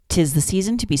'Tis the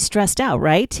season to be stressed out,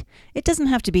 right? It doesn't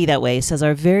have to be that way, says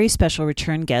our very special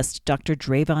return guest, Dr.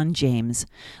 Drayvon James.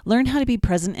 Learn how to be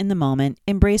present in the moment,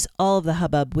 embrace all of the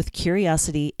hubbub with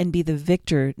curiosity, and be the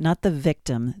victor, not the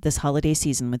victim, this holiday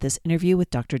season with this interview with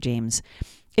Dr. James.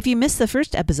 If you missed the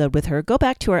first episode with her, go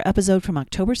back to our episode from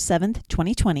October 7th,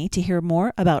 2020 to hear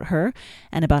more about her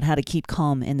and about how to keep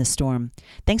calm in the storm.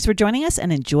 Thanks for joining us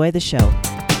and enjoy the show.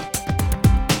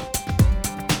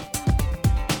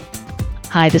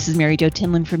 Hi, this is Mary Jo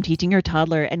Tinlin from Teaching Your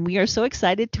Toddler, and we are so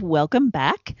excited to welcome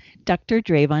back Dr.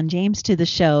 Drayvon James to the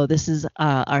show. This is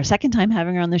our second time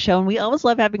having her on the show, and we always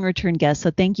love having return guests,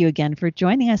 so thank you again for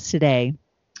joining us today.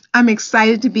 I'm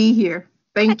excited to be here.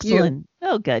 Thank Excellent. you.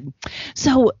 Oh, good.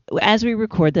 So as we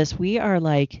record this, we are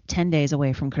like 10 days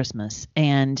away from Christmas,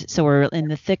 and so we're in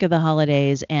the thick of the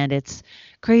holidays, and it's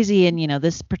crazy. And, you know,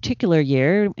 this particular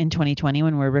year in 2020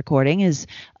 when we're recording is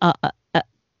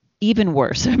even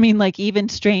worse. I mean, like even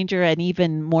stranger and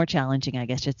even more challenging, I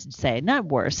guess, just to say. Not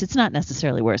worse. It's not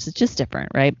necessarily worse. It's just different,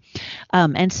 right?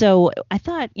 And so I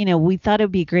thought, we thought it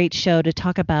would be a great show to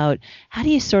talk about how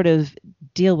do you sort of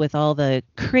deal with all the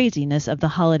craziness of the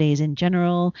holidays in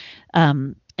general.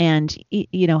 And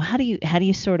how do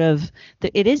you sort of,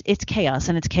 it's chaos,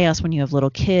 and it's chaos when you have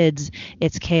little kids.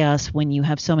 It's chaos when you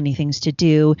have so many things to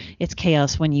do. It's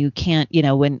chaos when you can't,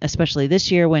 when, especially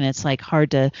this year, when it's like hard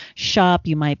to shop,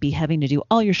 you might be having to do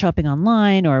all your shopping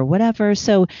online or whatever.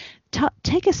 So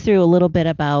take us through a little bit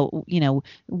about,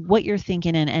 what you're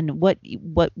thinking and what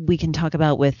we can talk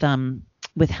about with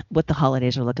what the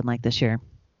holidays are looking like this year.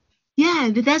 Yeah,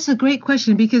 that's a great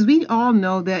question, because we all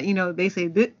know that, they say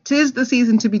that 'tis the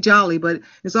season to be jolly, but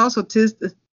it's also 'tis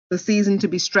the season to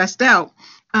be stressed out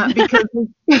because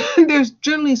there's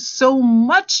generally so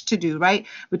much to do, right?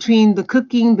 Between the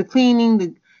cooking, the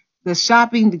cleaning, the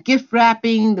shopping, the gift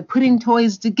wrapping, the putting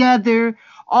toys together,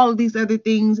 all of these other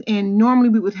things. And normally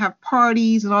we would have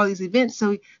parties and all these events.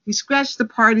 So we scratch the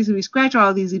parties and we scratch all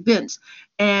of these events.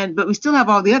 But we still have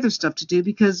all the other stuff to do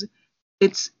because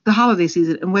it's the holiday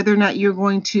season. And whether or not you're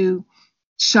going to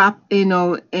shop, in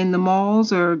the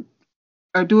malls or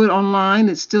do it online,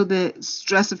 it's still the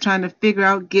stress of trying to figure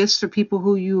out gifts for people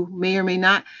who you may or may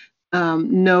not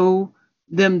know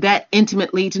them that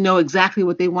intimately to know exactly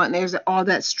what they want. And there's all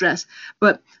that stress.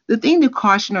 But the thing to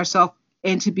caution ourselves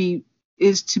and to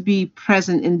be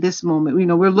present in this moment.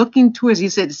 We're looking towards,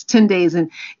 you said it's 10 days, and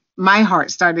my heart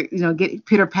started, getting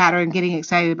pitter-patter and getting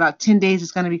excited about 10 days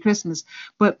it's going to be Christmas.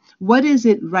 But what is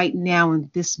it right now in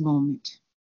this moment?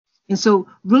 And so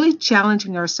really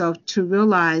challenging ourselves to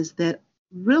realize that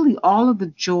really all of the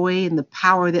joy and the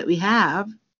power that we have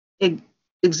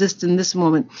exists in this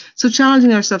moment. So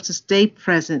challenging ourselves to stay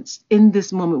present in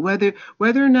this moment,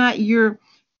 whether or not you're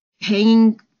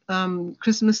hanging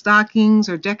Christmas stockings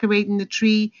or decorating the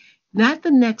tree. Not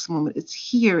the next moment. It's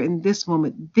here in this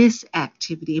moment, this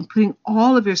activity, and putting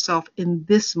all of yourself in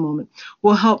this moment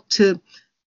will help to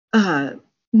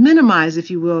minimize, if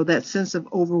you will, that sense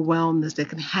of overwhelmness that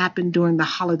can happen during the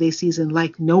holiday season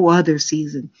like no other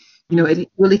season. It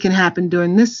really can happen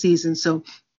during this season. So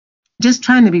just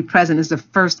trying to be present is the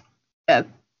first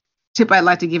tip I'd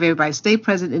like to give everybody. Stay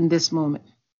present in this moment.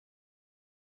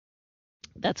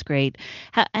 That's great.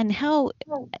 What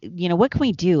can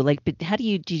we do? But how do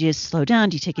you just slow down?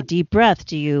 Do you take a deep breath?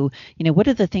 Do you, what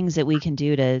are the things that we can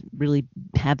do to really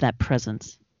have that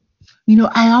presence?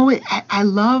 I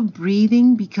love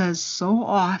breathing, because so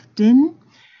often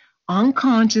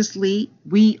unconsciously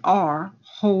we are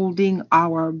holding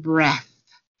our breath.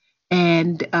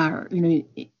 And,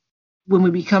 when we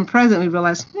become present, we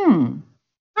realize,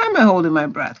 why am I holding my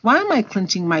breath? Why am I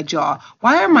clenching my jaw?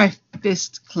 Why are my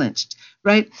fists clenched?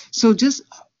 Right? So just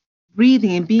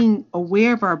breathing and being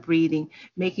aware of our breathing,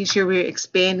 making sure we're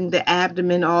expanding the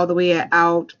abdomen all the way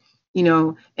out,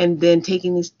 and then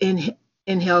taking these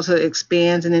inhales so it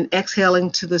expands, and then exhaling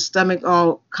to the stomach,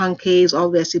 all concaves, all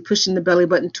this, pushing the belly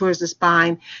button towards the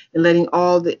spine and letting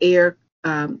all the air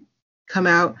come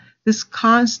out. This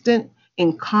constant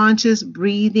and conscious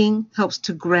breathing helps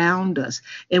to ground us.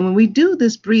 And when we do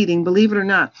this breathing, believe it or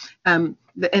not,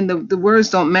 the words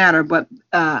don't matter, but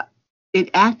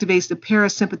it activates the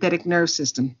parasympathetic nerve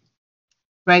system,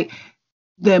 right?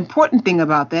 The important thing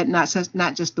about that,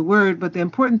 not just the word, but the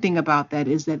important thing about that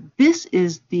is that this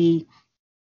is the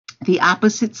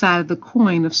opposite side of the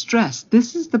coin of stress.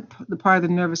 This is the part of the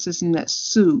nervous system that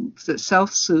soothes, that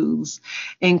self-soothes,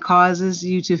 and causes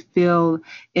you to feel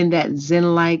in that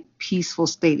Zen-like peaceful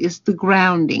state. It's the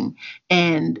grounding.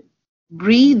 And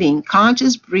breathing,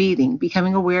 conscious breathing,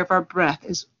 becoming aware of our breath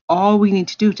is all we need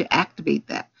to do to activate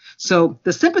that. So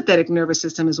the sympathetic nervous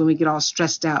system is when we get all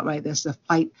stressed out, right? That's the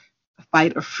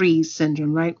fight or freeze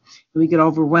syndrome, right? We get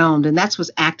overwhelmed, and that's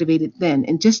what's activated then.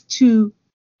 And just to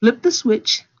flip the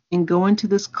switch and go into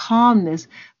this calmness,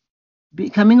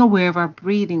 becoming aware of our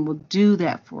breathing will do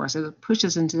that for us. It'll push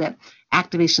us into that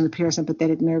activation of the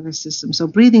parasympathetic nervous system. So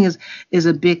breathing is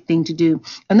a big thing to do.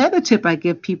 Another tip I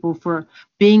give people for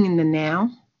being in the now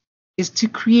is to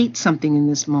create something in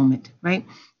this moment, right?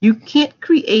 You can't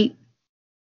create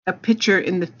a picture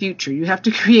in the future. You have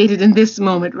to create it in this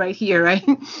moment right here, right?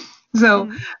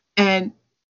 So, and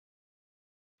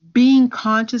being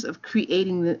conscious of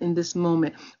creating in this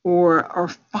moment, or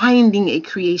finding a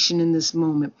creation in this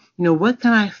moment. What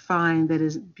can I find that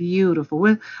is beautiful?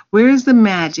 Where is the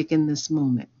magic in this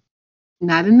moment?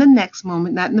 Not in the next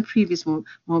moment, not in the previous moment,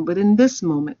 but in this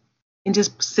moment. And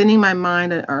just sending my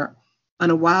mind on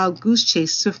a wild goose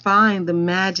chase to find the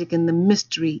magic and the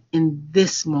mystery in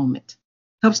this moment.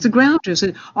 Helps to ground you.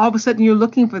 So all of a sudden you're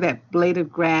looking for that blade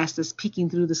of grass that's peeking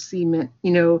through the cement,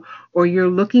 or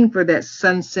you're looking for that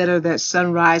sunset or that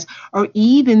sunrise, or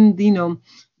even,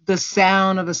 the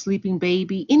sound of a sleeping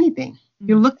baby, anything.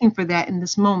 You're looking for that in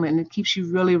this moment, and it keeps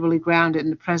you really, really grounded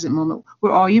in the present moment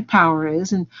where all your power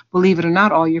is. And believe it or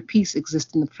not, all your peace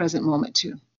exists in the present moment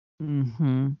too.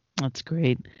 That's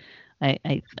great.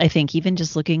 I think even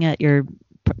just looking at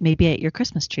maybe at your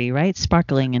Christmas tree, right?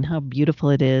 Sparkling, and how beautiful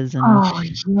it is. And,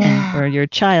 or your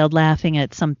child laughing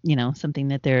at something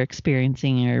that they're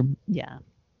experiencing, or Yeah.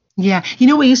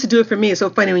 What used to do it for me? It's so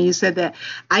funny when you said that.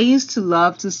 I used to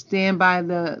love to stand by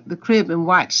the crib and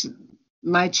watch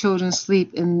my children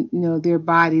sleep in, their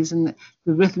bodies, and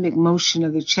the rhythmic motion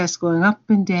of their chest going up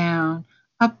and down,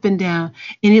 up and down.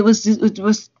 And it was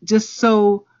just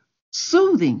so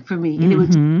soothing for me. And it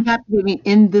would captivate me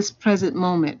in this present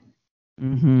moment.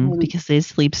 Because they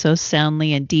sleep so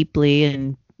soundly and deeply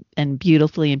and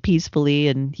beautifully and peacefully,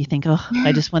 and you think,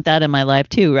 I just want that in my life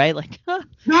too, right? Like,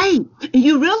 right. And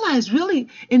you realize, really,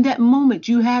 in that moment,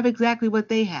 you have exactly what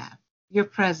they have. You're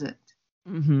present.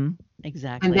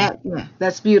 Exactly. And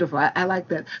that's beautiful. I like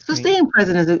that. So staying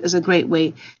present is a great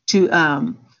way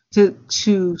to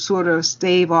sort of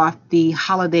stave off the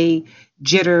holiday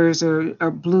jitters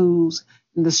or blues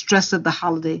and the stress of the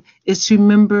holiday. Is to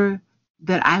remember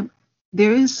that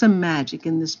there is some magic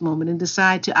in this moment, and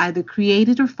decide to either create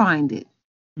it or find it.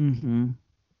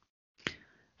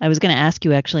 I was going to ask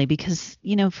you, actually, because,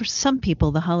 for some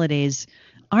people, the holidays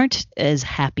aren't as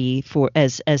happy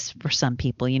as for some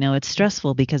people. It's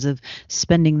stressful because of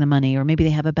spending the money, or maybe they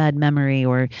have a bad memory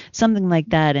or something like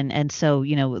that. And so,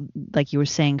 like you were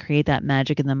saying, create that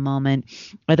magic in the moment.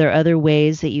 Are there other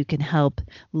ways that you can help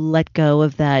let go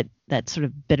of that sort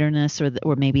of bitterness,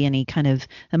 or maybe any kind of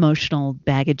emotional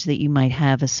baggage that you might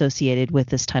have associated with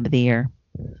this time of the year?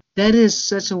 That is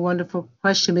such a wonderful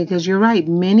question, because you're right.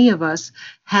 Many of us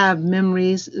have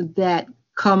memories that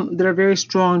are very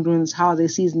strong during this holiday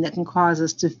season that can cause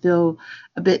us to feel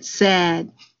a bit sad.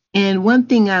 And one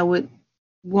thing I would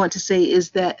want to say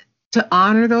is that to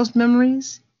honor those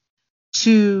memories,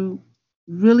 to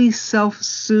really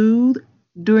self-soothe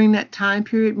during that time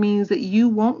period, means that we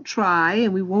won't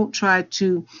try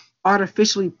to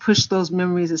artificially push those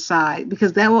memories aside,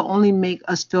 because that will only make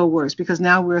us feel worse, because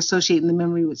now we're associating the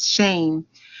memory with shame.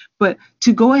 But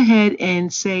to go ahead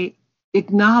and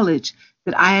acknowledge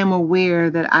that I am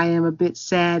aware that I am a bit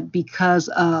sad because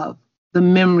of the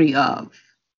memory of.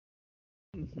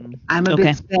 I'm a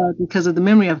bit sad because of the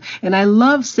memory of. And I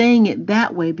love saying it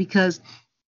that way, because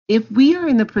if we are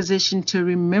in the position to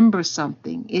remember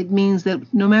something, it means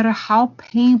that no matter how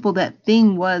painful that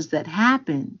thing was that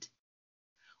happened,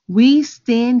 we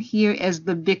stand here as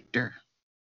the victor.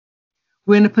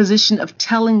 We're in a position of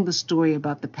telling the story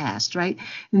about the past, right?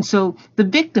 And so the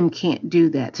victim can't do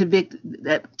that.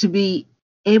 To be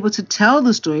able to tell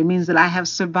the story means that I have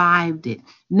survived it.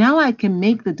 Now I can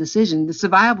make the decision. The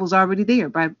survival is already there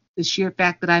by the sheer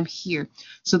fact that I'm here.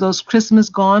 So those Christmas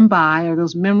gone by, or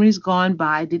those memories gone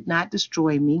by, did not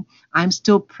destroy me. I'm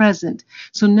still present.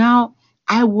 So now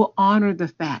I will honor the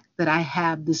fact that I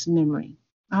have this memory.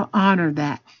 I'll honor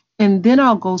that. And then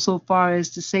I'll go so far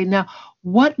as to say, now,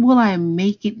 what will I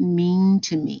make it mean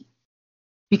to me?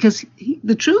 Because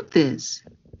the truth is,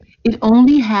 it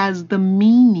only has the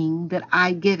meaning that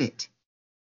I give it,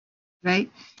 right?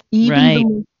 Even the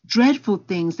most dreadful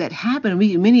things that happen,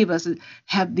 many of us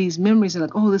have these memories of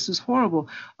like, oh, this was horrible.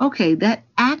 Okay, that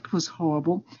act was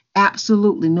horrible.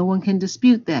 Absolutely, no one can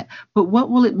dispute that. But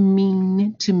what will it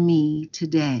mean to me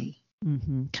today?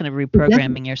 Kind of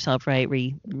reprogramming yourself, right?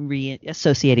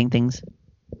 Reassociating things.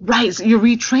 Right. So you're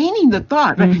retraining the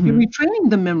thought, right? You're Mm-hmm. retraining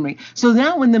the memory. So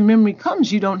now when the memory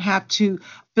comes, you don't have to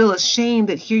feel ashamed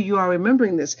that here you are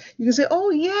remembering this. You can say,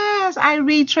 oh, yes, I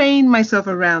retrained myself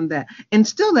around that. And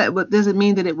still doesn't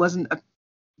mean that it wasn't a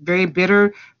very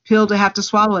bitter pill to have to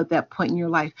swallow at that point in your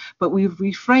life. But we've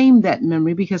reframed that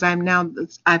memory because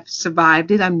I've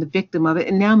survived it. I'm the victim of it.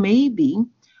 And now maybe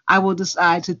I will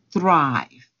decide to thrive.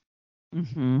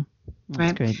 Mm-hmm. That's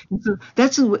Right. great. And so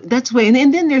that's way.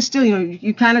 And then there's still,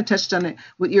 you kind of touched on it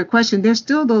with your question. There's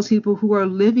still those people who are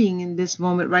living in this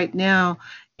moment right now,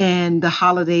 and the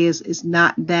holiday is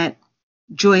not that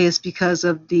joyous because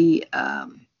of the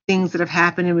things that have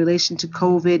happened in relation to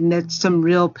COVID, and there's some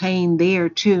real pain there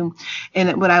too.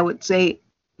 And what I would say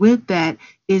with that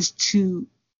is to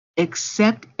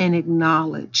accept and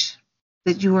acknowledge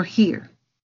that you are here.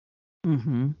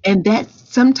 Mm-hmm. And that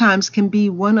sometimes can be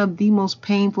one of the most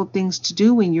painful things to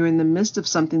do when you're in the midst of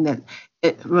something that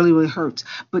it really, really hurts.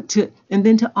 And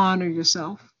then to honor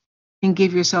yourself and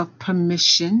give yourself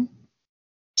permission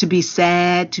to be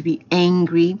sad, to be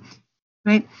angry,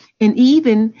 right? And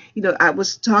even, I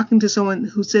was talking to someone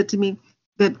who said to me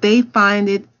that they find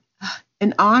it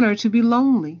an honor to be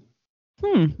lonely.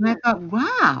 And I thought,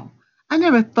 wow, I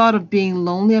never thought of being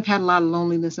lonely. I've had a lot of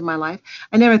loneliness in my life.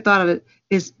 I never thought of it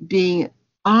as being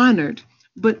honored.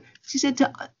 But she said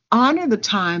to honor the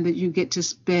time that you get to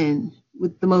spend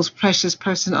with the most precious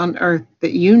person on earth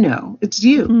that you know. It's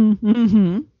you.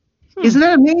 Mm-hmm. Isn't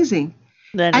that amazing?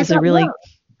 That I is a thought, really, wow.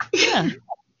 yeah,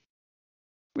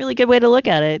 really good way to look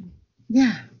at it.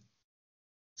 Yeah.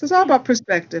 So it's all about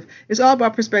perspective. It's all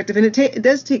about perspective. And it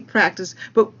does take practice.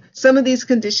 But some of these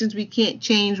conditions we can't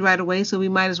change right away. So we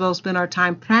might as well spend our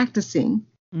time practicing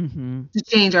Mm-hmm. to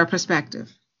change our perspective.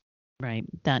 Right.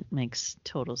 That makes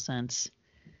total sense.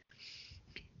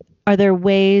 Are there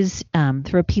ways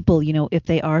for people, if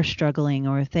they are struggling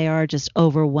or if they are just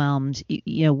overwhelmed,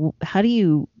 how do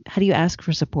you ask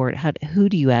for support? Who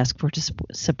do you ask for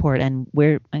support, and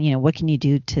where, what can you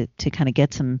do to kind of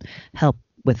get some help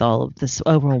with all of this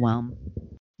overwhelm?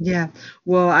 Yeah.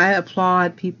 Well, I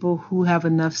applaud people who have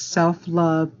enough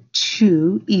self-love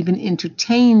to even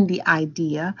entertain the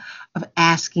idea of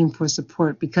asking for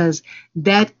support, because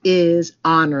that is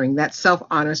honoring, that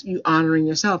self-honors, you honoring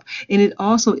yourself. And it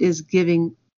also is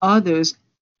giving others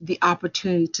the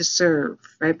opportunity to serve,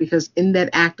 right? Because in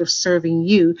that act of serving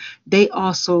you, they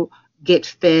also get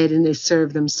fed and they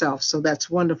serve themselves. So that's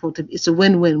wonderful. It's a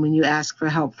win-win when you ask for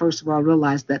help. First of all,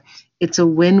 realize that it's a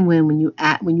win-win when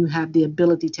you have the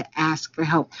ability to ask for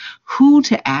help. Who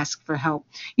to ask for help?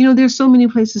 There's so many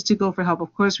places to go for help.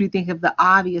 Of course, we think of the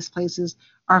obvious places,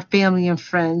 our family and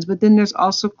friends, but then there's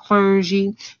also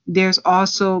clergy. There's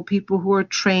also people who are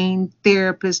trained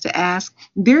therapists to ask.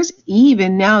 There's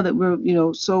even, now that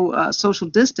we're, so social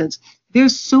distance,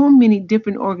 there's so many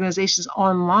different organizations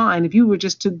online. If you were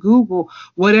just to Google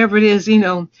whatever it is,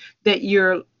 that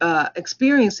you're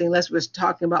experiencing, we're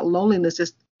talking about loneliness.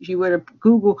 If you were to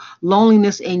Google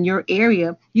loneliness in your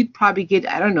area, you'd probably get,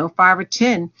 5 or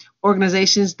 10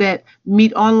 organizations that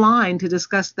meet online to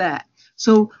discuss that.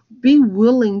 So be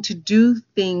willing to do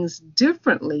things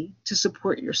differently to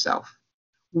support yourself.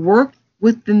 Work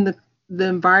within the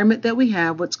environment that we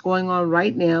have, what's going on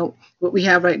right now. What we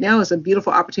have right now is a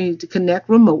beautiful opportunity to connect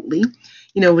remotely,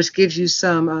 which gives you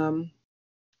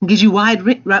gives you wide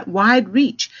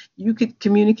reach. You could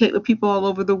communicate with people all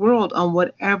over the world on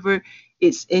whatever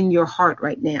is in your heart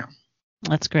right now.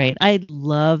 That's great. I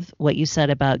love what you said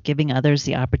about giving others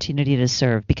the opportunity to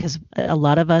serve, because a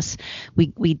lot of us,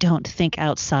 we don't think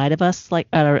outside of us,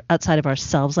 outside of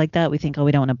ourselves like that. We think, oh,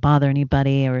 we don't want to bother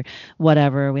anybody or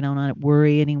whatever. We don't want to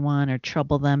worry anyone or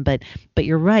trouble them. But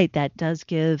you're right. That does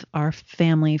give our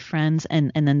family, friends,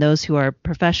 and then those who are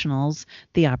professionals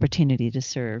the opportunity to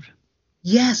serve.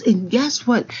 Yes, and guess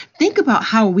what? Think about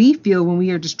how we feel when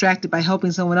we are distracted by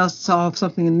helping someone else solve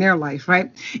something in their life, right?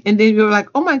 And then you're like,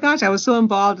 oh my gosh, I was so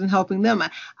involved in helping them.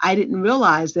 I didn't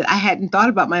realize that I hadn't thought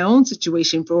about my own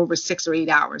situation for over 6 or 8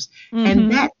 hours. Mm-hmm.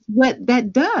 And that's what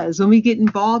that does. When we get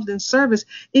involved in service,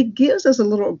 it gives us a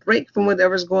little break from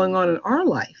whatever's going on in our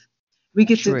life. We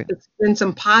get to spend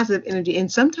some positive energy.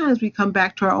 And sometimes we come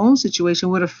back to our own situation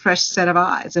with a fresh set of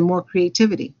eyes and more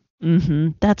creativity. Mm-hmm.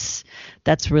 That's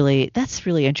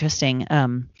really interesting.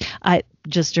 I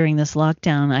just during this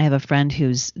lockdown, I have a friend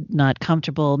who's not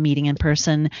comfortable meeting in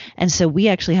person, and so we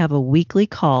actually have a weekly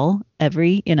call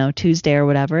every Tuesday or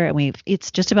whatever, and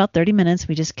it's just about 30 minutes.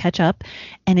 We just catch up,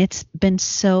 and it's been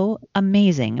so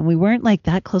amazing. And we weren't like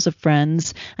that close of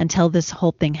friends until this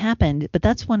whole thing happened, but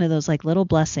that's one of those like little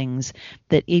blessings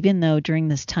that even though during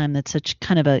this time that's such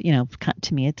kind of a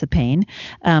to me it's a pain.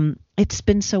 it's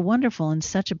been so wonderful and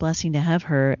such a blessing to have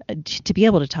her, to be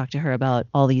able to talk to her about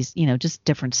all these, just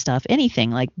different stuff,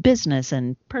 anything like business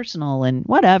and personal and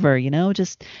whatever,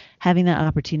 just having that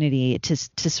opportunity to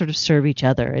sort of serve each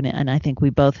other. And I think we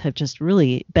both have just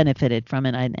really benefited from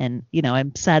it. And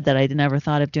I'm sad that I never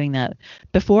thought of doing that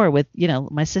before with,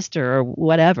 my sister or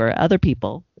whatever, other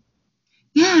people.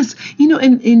 Yes,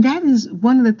 and that is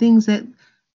one of the things that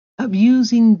of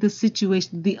using the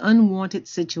situation, the unwanted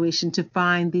situation, to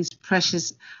find these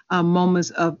precious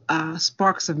moments of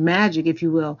sparks of magic, if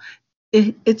you will.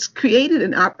 It's created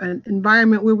an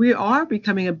environment where we are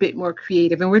becoming a bit more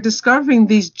creative, and we're discovering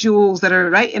these jewels that are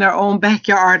right in our own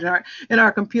backyard, in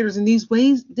our computers, and these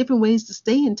ways, different ways to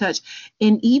stay in touch,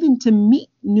 and even to meet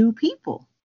new people,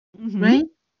 right?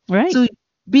 Right. So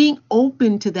being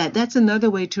open to that, that's another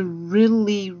way to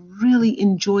really, really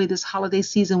enjoy this holiday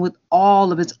season with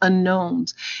all of its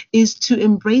unknowns, is to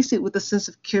embrace it with a sense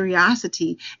of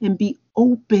curiosity and be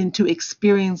open to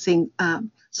experiencing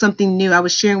something new. I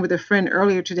was sharing with a friend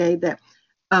earlier today that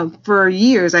for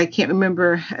years, I can't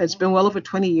remember, it's been well over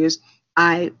 20 years,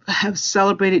 I have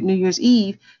celebrated New Year's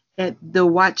Eve at the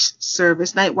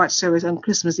night watch service on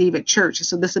Christmas Eve at church.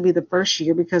 So this will be the first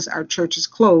year because our church is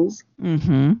closed.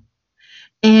 Mm-hmm.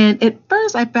 And at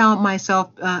first I found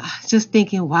myself just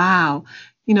thinking, wow,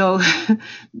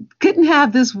 couldn't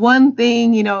have this one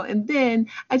thing, and then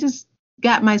I just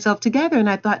got myself together and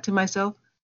I thought to myself,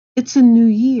 it's a new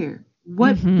year.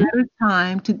 What better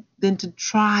time than to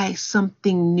try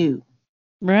something new?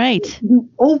 Right. Be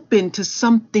open to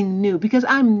something new, because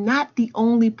I'm not the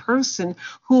only person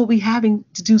who will be having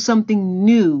to do something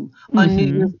new on New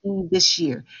Year's Eve this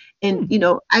year. And,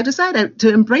 I decided to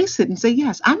embrace it and say,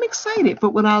 yes, I'm excited for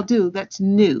what I'll do that's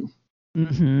new.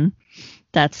 Mm-hmm.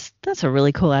 That's a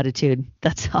really cool attitude.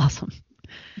 That's awesome.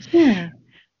 Yeah.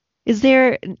 Is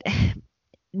there...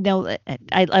 No,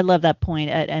 I love that point,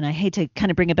 and I hate to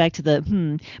kind of bring it back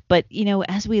to but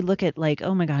as we look at like,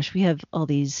 oh my gosh, we have all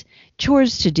these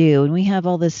chores to do, and we have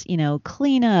all this,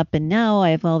 clean up, and now I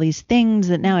have all these things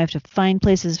that now I have to find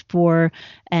places for,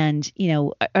 and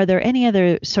are there any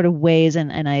other sort of ways,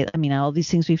 and I mean all these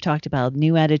things we've talked about,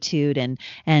 new attitude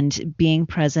and being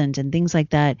present and things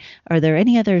like that, are there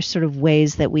any other sort of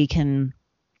ways that we can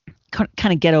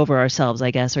kind of get over ourselves,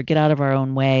 I guess, or get out of our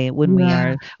own way when we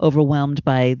are overwhelmed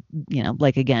by,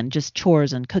 like, again, just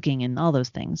chores and cooking and all those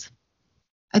things?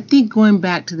 I think going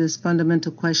back to this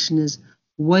fundamental question is,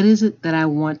 what is it that I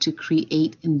want to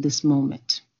create in this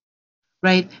moment?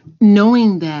 Right?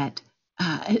 Knowing that,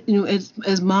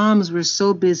 as moms, we're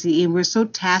so busy and we're so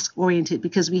task oriented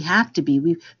because we have to be.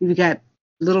 We've got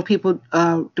little people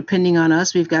depending on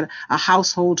us. We've got a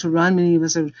household to run. Many of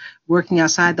us are working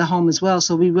outside the home as well.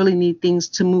 So we really need things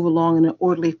to move along in an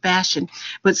orderly fashion.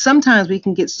 But sometimes we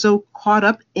can get so caught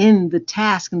up in the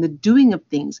task and the doing of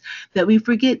things that we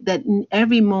forget that in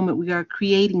every moment we are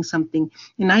creating something.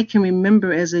 And I can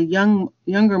remember as a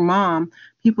younger mom,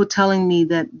 people telling me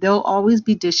that there'll always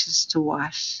be dishes to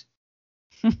wash.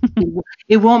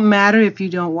 It won't matter if you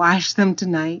don't wash them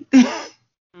tonight.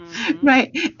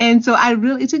 Right. And so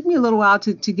it took me a little while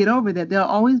to get over that. There'll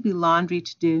always be laundry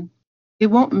to do. It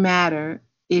won't matter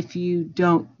if you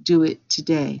don't do it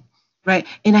today. Right.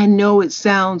 And I know it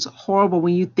sounds horrible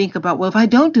when you think about, well, if I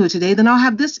don't do it today, then I'll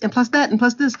have this and plus that and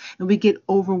plus this, and we get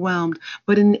overwhelmed.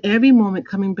 But in every moment,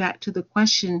 coming back to the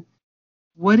question,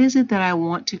 what is it that I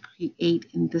want to create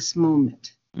in this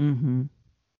moment? Mm-hmm.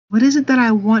 What is it that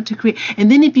I want to create?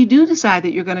 And then if you do decide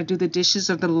that you're going to do the dishes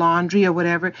or the laundry or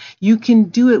whatever, you can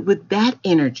do it with that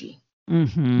energy,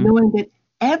 knowing that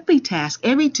every task,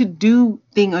 every to-do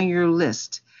thing on your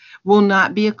list will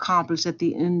not be accomplished at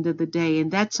the end of the day. And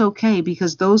that's okay,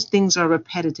 because those things are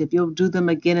repetitive. You'll do them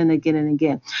again and again and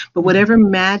again. But whatever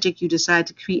magic you decide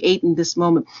to create in this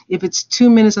moment, if it's 2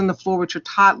 minutes on the floor with your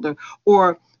toddler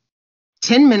or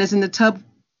 10 minutes in the tub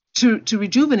to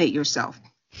rejuvenate yourself,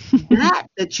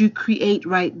 that you create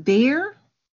right there,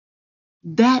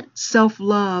 that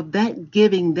self-love, that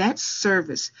giving, that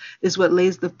service is what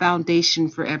lays the foundation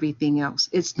for everything else.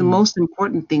 It's the most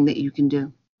important thing that you can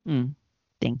do.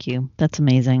 Thank you. That's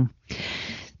amazing.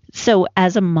 So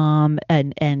as a mom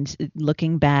and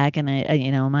looking back, and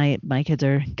my kids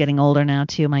are getting older now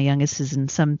too. My youngest is in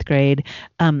 7th grade.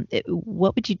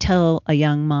 What would you tell a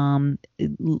young mom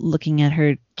looking at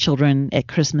her children at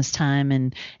Christmas time,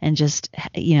 and just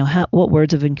what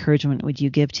words of encouragement would you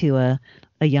give to a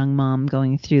young mom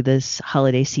going through this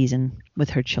holiday season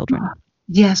with her children?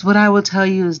 Yes, what I will tell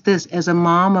you is this: as a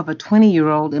mom of a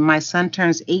 20-year-old, and my son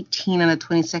turns 18 on the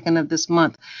 22nd of this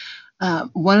month.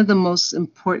 One of the most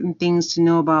important things to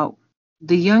know about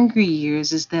the younger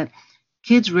years is that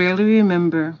kids rarely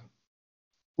remember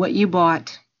what you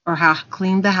bought or how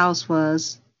clean the house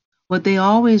was. What they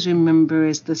always remember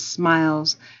is the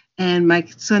smiles. And my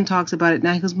son talks about it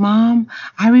now. He goes, Mom,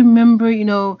 I remember,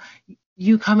 you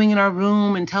coming in our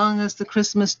room and telling us the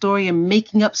Christmas story and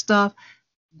making up stuff.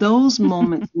 Those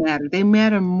moments matter. They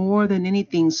matter more than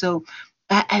anything. So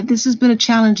this has been a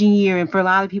challenging year. And for a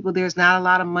lot of people, there's not a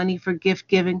lot of money for gift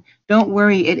giving. Don't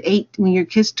worry. When your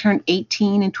kids turn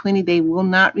 18 and 20, they will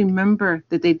not remember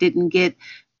that they didn't get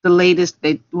the latest.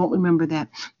 They won't remember that.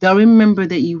 They'll remember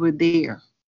that you were there,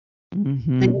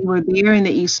 that you were there and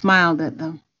that you smiled at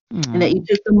them. And that you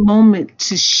took the moment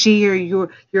to share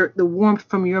the warmth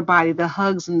from your body, the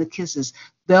hugs and the kisses.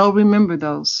 They'll remember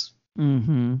those.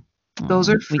 Those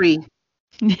are free.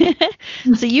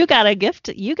 So you got a gift.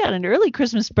 You got an early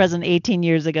Christmas present 18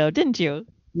 years ago, didn't you?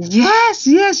 Yes.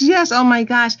 Oh my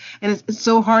gosh. And it's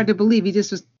so hard to believe. He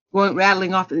just was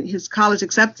rattling off his college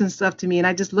acceptance stuff to me. And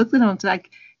I just looked at him and said, I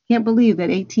can't believe that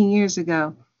 18 years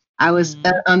ago, I was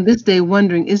on this day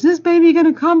wondering, is this baby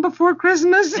going to come before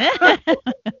Christmas?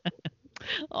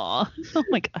 Oh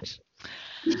my gosh.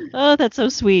 Oh, that's so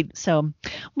sweet. So,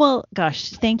 well, gosh,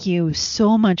 thank you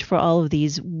so much for all of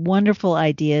these wonderful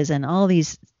ideas and all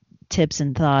these tips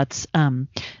and thoughts.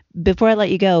 Before I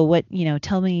let you go,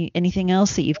 tell me anything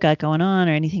else that you've got going on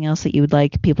or anything else that you would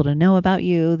like people to know about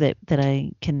you that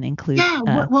I can include.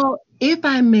 Yeah, well, if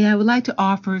I may, I would like to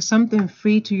offer something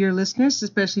free to your listeners,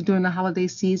 especially during the holiday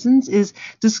seasons, is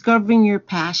discovering your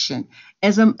passion.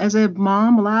 As a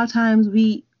mom, a lot of times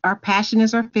our passion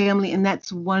is our family, and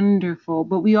that's wonderful.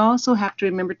 But we also have to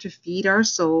remember to feed our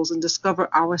souls and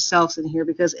discover ourselves in here,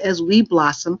 because as we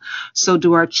blossom, so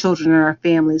do our children and our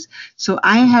families. So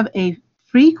I have a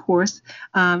free course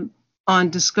on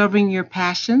discovering your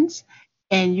passions.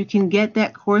 And you can get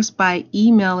that course by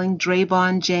emailing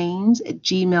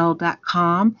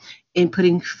DravonJames@gmail.com and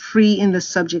putting free in the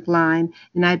subject line.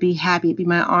 And I'd be happy. It'd be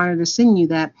my honor to send you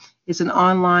that. It's an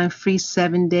online free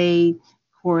 7-day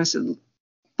course,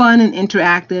 fun and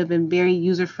interactive and very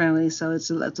user-friendly. So it's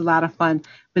a lot of fun.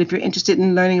 But if you're interested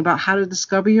in learning about how to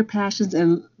discover your passions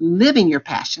and living your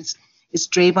passions, it's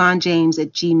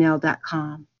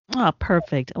DravonJames@gmail.com. Oh,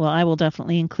 perfect. Well, I will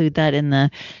definitely include that in the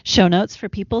show notes for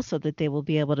people so that they will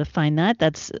be able to find that.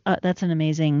 That's an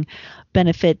amazing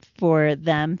benefit for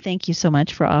them. Thank you so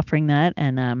much for offering that.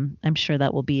 And I'm sure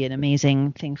that will be an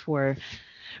amazing thing for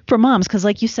moms, because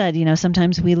like you said,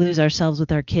 sometimes we lose ourselves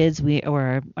with our kids,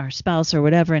 or our spouse or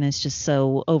whatever, and it's just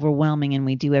so overwhelming, and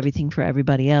we do everything for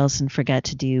everybody else and forget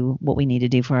to do what we need to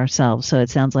do for ourselves. So it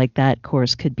sounds like that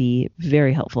course could be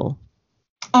very helpful.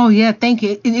 Oh, yeah, thank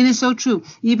you. It is so true.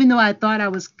 Even though I thought I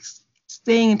was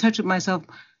staying in touch with myself,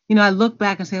 I look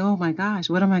back and say, oh, my gosh,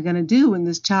 what am I going to do when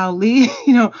this child leaves?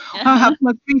 I'll have so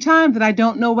much free time that I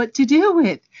don't know what to do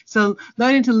with. So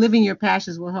learning to live in your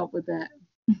passions will help with that.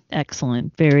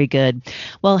 Excellent. Very good.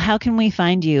 Well, how can we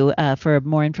find you for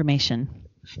more information?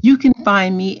 You can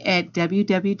find me at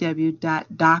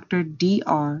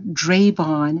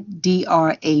www.drdravon,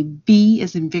 D-R-A-V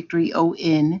as in victory,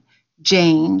 O-N,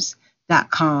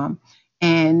 James.com.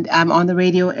 And I'm on the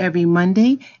radio every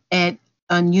Monday on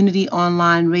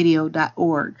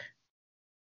unityonlineradio.org.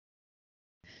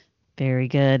 Very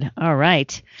good. All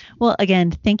right. Well,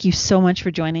 again, thank you so much for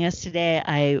joining us today.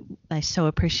 I so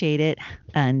appreciate it.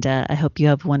 And I hope you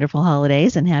have wonderful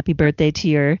holidays, and happy birthday to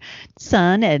your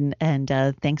son. And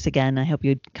thanks again. I hope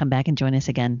you'd come back and join us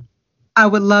again. I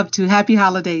would love to. Happy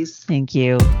holidays. Thank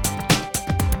you.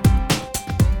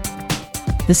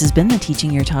 This has been the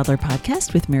Teaching Your Toddler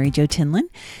podcast with Mary Jo Tinlin.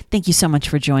 Thank you so much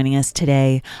for joining us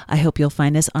today. I hope you'll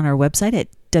find us on our website at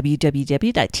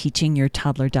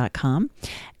www.teachingyourtoddler.com,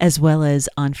 as well as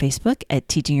on Facebook at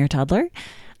Teaching Your Toddler,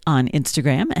 on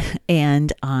Instagram,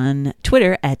 and on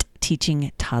Twitter at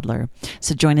Teaching Toddler.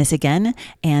 So join us again,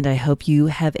 and I hope you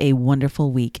have a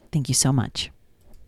wonderful week. Thank you so much.